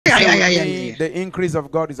me, the increase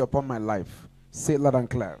of God is upon my life. Say it loud and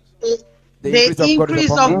clear. The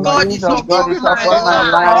increase of God is upon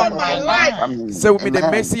my life. Say with me, the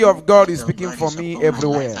mercy of God is speaking for me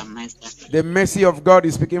everywhere. The mercy of God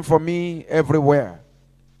is speaking for me everywhere.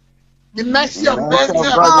 The mercy of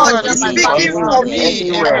God is speaking for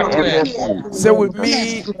me everywhere. Say with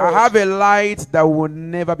me, I have a light that will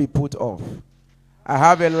never be put off. I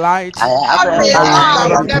have a light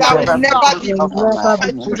that will never be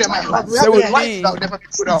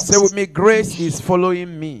put off. Say with me, grace is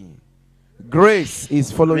following me. Grace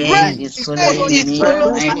is following me. Say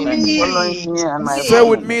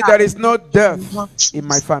with me, there is no death in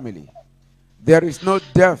my family. There is no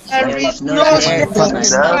death. There is no death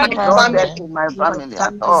in my family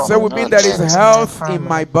at all. Say with me, there is health in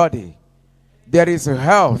my body. There is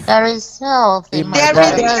health. There is health in my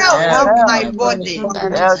body. My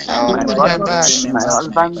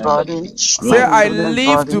husband's body. Say, I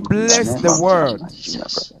live to bless the word.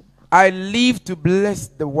 I live to bless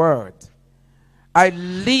the word. I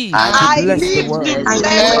live to bless the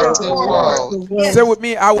word. Say with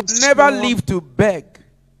me, I will never live to beg.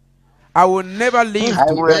 I will never live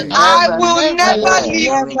to beg. I will never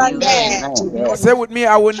live to beg. Say with me,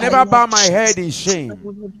 I will never bow my head in shame.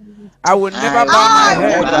 I will never bow my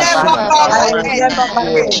head.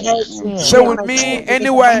 Say with me,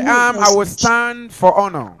 anywhere I am, I will stand for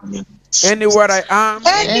honor. Anywhere I am,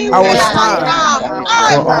 I will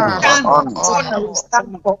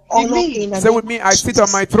stand for honor. Say with me, I sit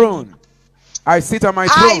on my throne. I sit on my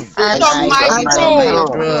throne.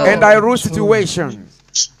 And I rule situations.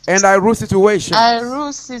 And I rule situations.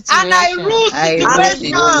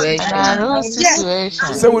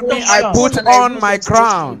 Say with me, I put on my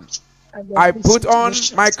crown. I put on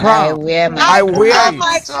my crown. I wear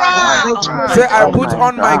it. Say, I put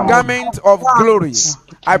on my garment of glory.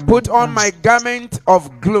 I put on my garment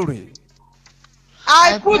of glory.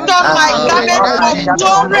 I put on my garment of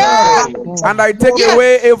glory. And I take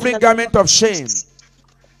away every garment of shame.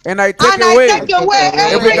 And I take away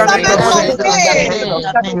every garment of shame.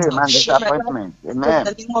 Amen.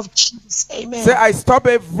 Say, I stop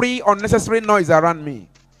every unnecessary noise around me.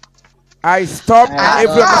 I stop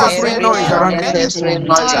every unnecessary noise around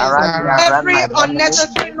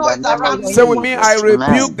me. Say with me, I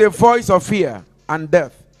rebuke the voice of fear and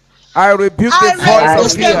death. I rebuke the voice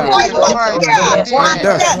of fear and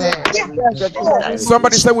death.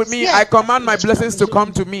 Somebody say with me, I command my blessings to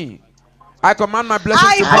come to me. I command my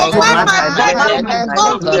blessings to come to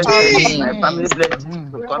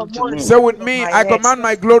me. Say with me, I command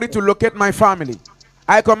my glory to locate my family.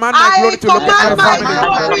 I command my glory to locate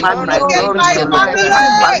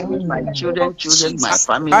my children, my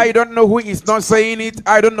family. I don't know who is not saying it.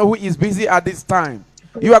 I don't know who is busy at this time.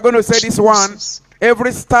 You are going to say this one.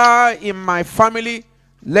 Every star in my family,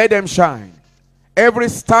 let them shine. Every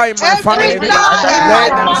star in my family, let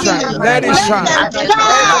them shine. Let it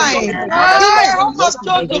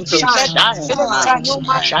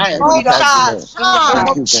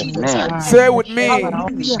shine. Say with me,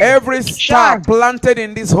 every star planted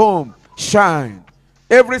in this home, shine.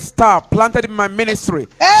 Every star planted in my ministry,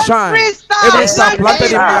 shine. Every star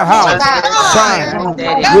planted in my house, shine.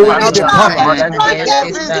 You will not be covered.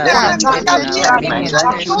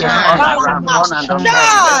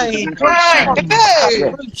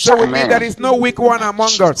 So with me, there is no weak one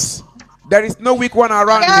among us. There is no weak one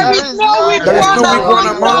around me. There is no weak one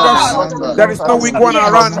among us. There is no weak one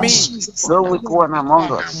around me. No weak one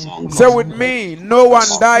among us. Say with me, no one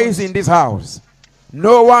dies in this house.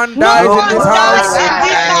 No one dies in this house.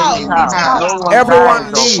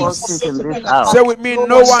 Everyone lives. Say with me,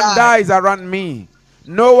 no one dies around me.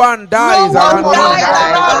 No one dies around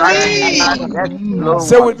me.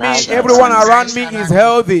 Say with me, everyone around me is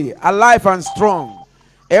healthy, alive and strong.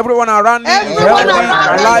 Everyone around me is healthy,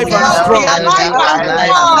 alive and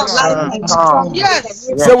strong. Yes.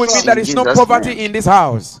 Say with me, there is no poverty in this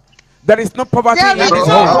house. There is no poverty in this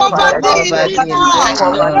home.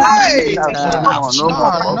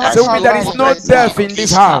 So there is no death in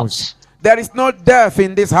this house. There is no death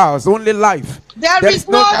in this house, only life. There is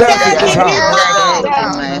no death in this house.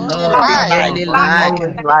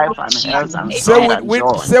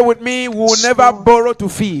 Say with me, we will never borrow to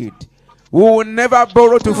feed. We will never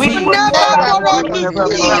borrow to feed.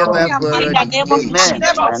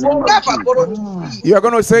 You are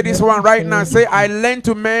going to say this one right now. Say, I lend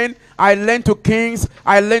to men, I lend to kings,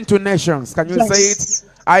 I lend to nations. Can you say it?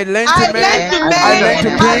 I lend to men, I lend to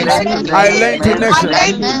kings, I lend to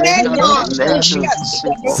nations.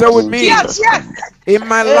 So with me, in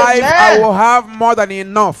my life, I will have more than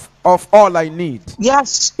enough of all I need.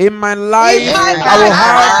 Yes. In my life, I will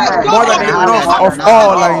have more than enough of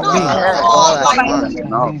all I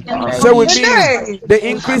need. So with me, the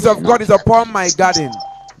increase of God is upon my garden.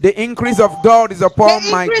 The increase of God is upon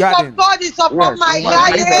my garden.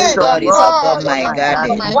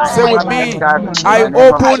 Say with me, I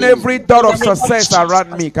open every door of success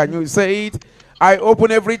around me. Can you say it? I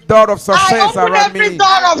open every door of success around me.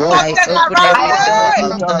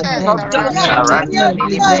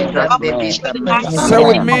 Say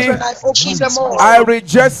with me, I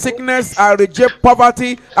reject sickness, I reject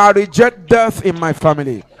poverty, I reject death in my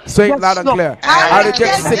family. Say it loud and clear. I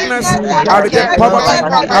reject sickness, I reject poverty,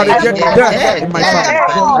 I reject death in my family.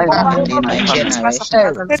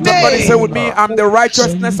 Somebody say with me, I'm the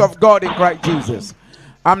righteousness of God in Christ Jesus.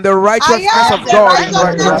 I'm the righteousness of God in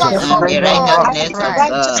Christ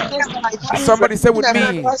Jesus. Somebody say with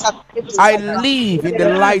me, I live in the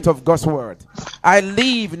light of God's word. I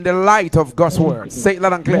live in the light of God's word. Say it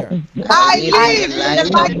loud and clear. I live in the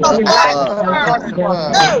light of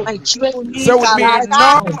God. Say with me,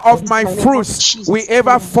 none of my fruits will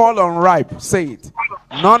ever fall unripe. Say it.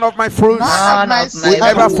 None of my fruits will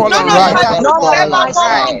ever fall unripe.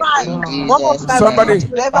 Somebody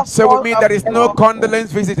say with me, there is no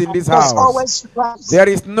condolence visit in this house. There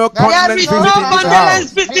is no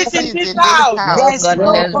condolence visit in this house.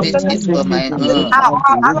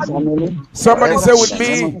 Somebody say with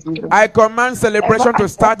me, I command celebration to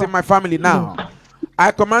start in my family now.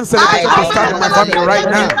 I command celebration to start in my family right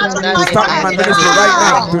now. To start in my ministry right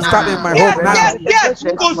now. To start in my home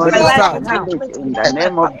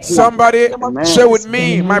now. Somebody say with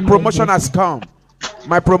me, my promotion has come.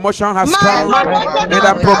 My promotion has come and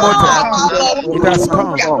I'm promoted. It has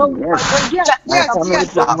come.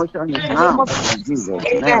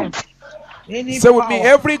 Say with me,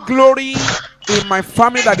 every glory in my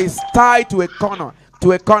family that is tied to a corner,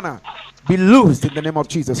 be loosed in the name of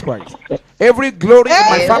Jesus Christ. Every glory in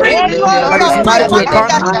my family that is tied to a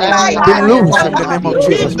corner, be loosed in the name of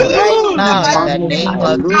Jesus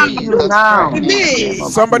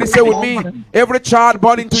Christ. Somebody say with me, every child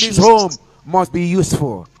born into this home must be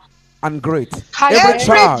useful and great. Every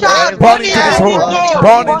child born into this home,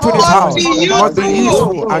 born into this house, must be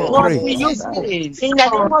useful and great.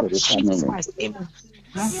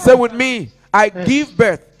 Say with me, I give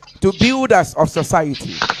birth to builders of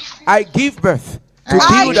society. I give birth to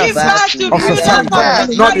builders of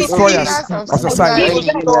society, not destroyers of society.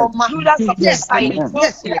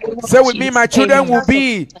 Say with me, my children will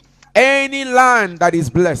be any land that is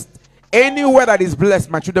blessed. Anywhere that is blessed,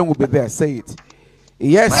 my children will be there. Say it.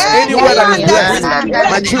 Yes, anywhere that is blessed,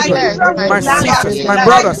 my children, my sisters, my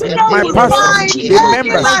brothers, my pastors, the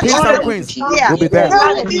members, kings and queens will be there.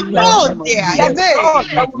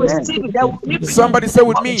 Somebody say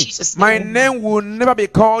with me, my name will never be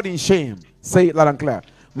called in shame. Say it loud and clear.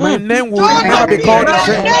 My name will never be called in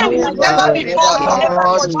shame.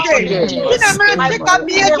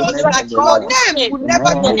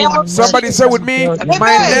 Somebody say with me,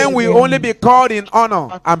 my name will only be called in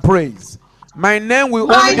honor and praise. My name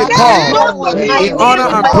will only be called in honor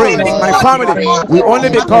and praise. My family will only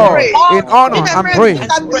be called in honor and praise.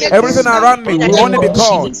 Everything around me will only be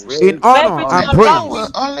called in honor and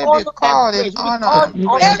praise.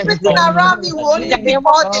 Everything around me will only be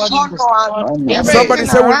called in honor and praise. Somebody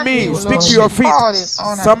say with me, speak to your feet.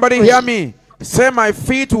 Somebody hear me. Say, my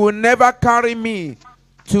feet will never carry me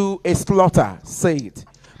to a slaughter. Say it.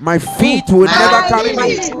 My feet will never carry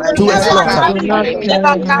me to a slaughter.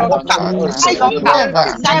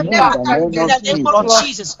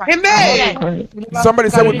 Amen. Somebody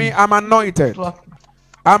say with me, I'm anointed.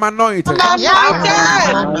 I'm anointed.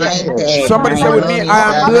 Somebody say with me,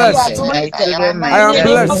 I am blessed. I am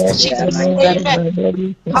blessed.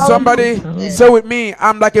 Somebody say with me,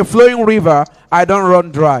 I'm like a flowing river. I don't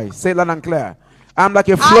run dry. Say it loud and clear. I'm like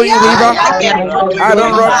a flowing river. I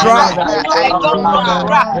don't run dry.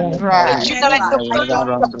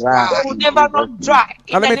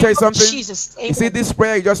 Now let me tell you something. You see, this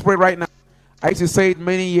prayer you just prayed right now, I used to say it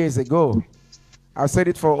many years ago. I've said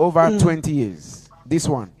it for over 20 years. This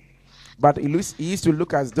one. But it used to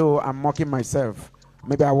look as though I'm mocking myself.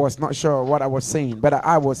 Maybe I was not sure what I was saying, but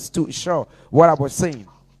I was too sure what I was saying.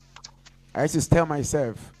 I used to tell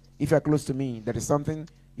myself, if you're close to me, there is something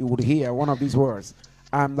you would hear one of these words.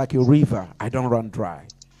 I'm like a river. I don't run dry.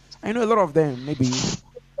 I know a lot of them maybe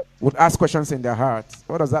would ask questions in their hearts.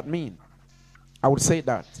 What does that mean? I would say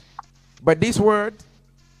that. But this word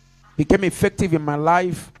became effective in my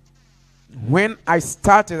life when I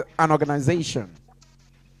started an organization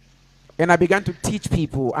and I began to teach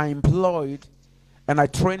people, I employed and I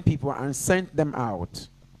trained people and sent them out.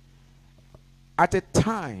 At a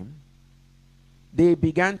time, they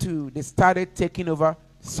started taking over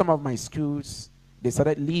some of my schools. They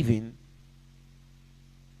started leaving.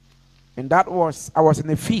 And I was in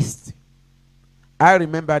a feast. I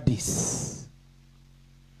remember this.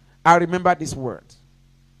 I remember this word.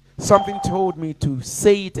 Something told me to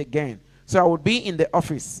say it again. So I would be in the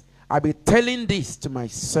office. I'd be telling this to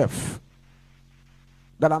myself,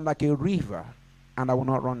 that I'm like a river and I will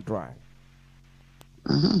not run dry.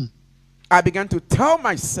 I began to tell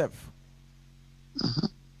myself.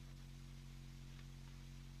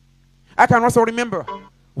 I can also remember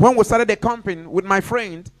when we started the company with my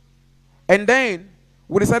friend, and then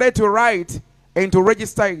we decided to write and to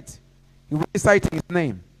register it. He registered his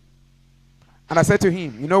name. And I said to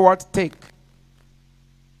him, you know what? Take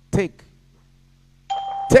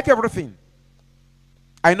everything.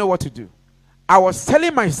 I know what to do. I was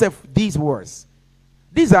telling myself these words.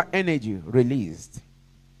 These are energy released.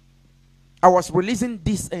 I was releasing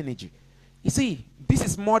this energy. You see, this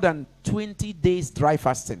is more than 20 days dry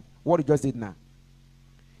fasting. What you just did now.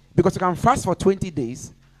 Because you can fast for 20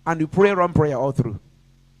 days and you pray one prayer all through.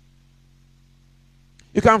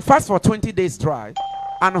 You can fast for 20 days dry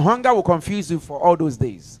and hunger will confuse you for all those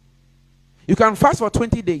days. You can fast for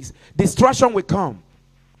 20 days. Distraction will come.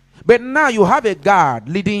 But now you have a God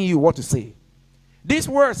leading you what to say. These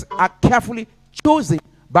words are carefully chosen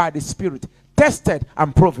by the Spirit, tested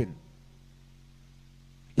and proven.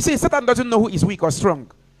 You see, Satan doesn't know who is weak or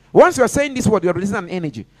strong. Once you are saying this word, you are releasing an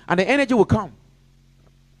energy, and the energy will come.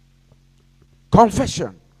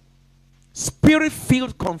 Confession.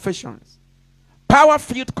 Spirit-filled confessions.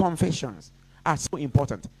 Power-filled confessions are so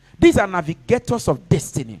important. These are navigators of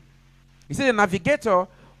destiny. You see, the navigator,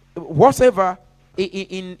 whatever,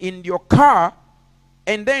 in your car,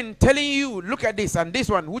 and then telling you, look at this and this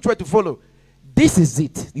one, which way to follow. This is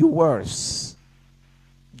it, your words.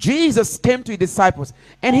 Jesus came to his disciples,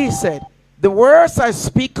 and he said, the words I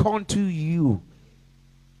speak unto you,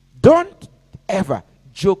 don't ever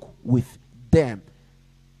joke with them.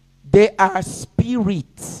 They are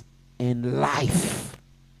spirit and life.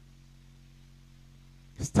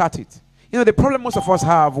 Start it. You know, the problem most of us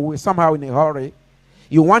have, we're somehow in a hurry.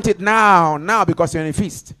 You want it now because you're in a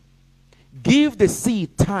feast. Give the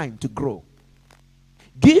seed time to grow.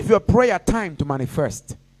 Give your prayer time to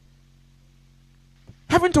manifest.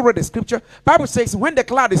 Haven't you read the scripture? Bible says when the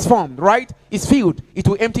cloud is formed, right, it's filled, it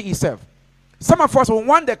will empty itself. Some of us will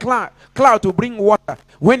want the cloud to bring water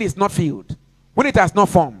when it's not filled, when it has not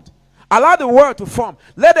formed. Allow the word to form.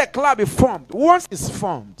 Let the cloud be formed. Once it's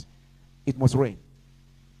formed, it must rain.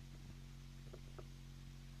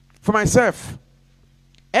 For myself,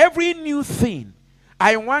 every new thing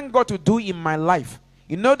I want God to do in my life,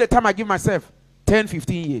 you know the time I give myself? 10,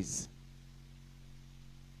 15 years.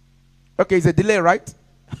 Okay, it's a delay, right?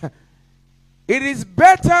 It is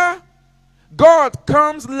better God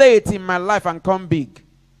comes late in my life and come big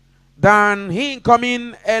than he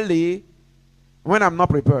coming early when I'm not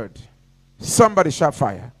prepared. Somebody shout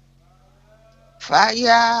fire.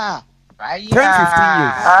 Fire. 10, 15 years.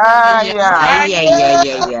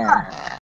 Yeah.